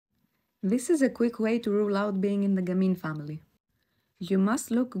This is a quick way to rule out being in the gamine family. You must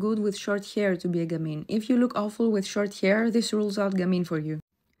look good with short hair to be a gamine. If you look awful with short hair, this rules out gamine for you.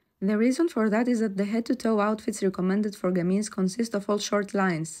 The reason for that is that the head-to-toe outfits recommended for gamines consist of all short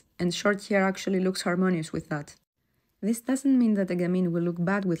lines, and short hair actually looks harmonious with that. This doesn't mean that a gamine will look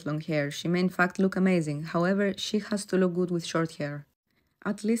bad with long hair, she may in fact look amazing, however, she has to look good with short hair.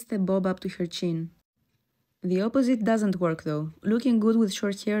 At least a bob up to her chin. The opposite doesn't work though. Looking good with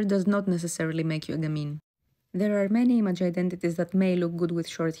short hair does not necessarily make you a gamine. There are many image identities that may look good with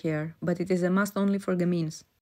short hair, but it is a must only for gamines.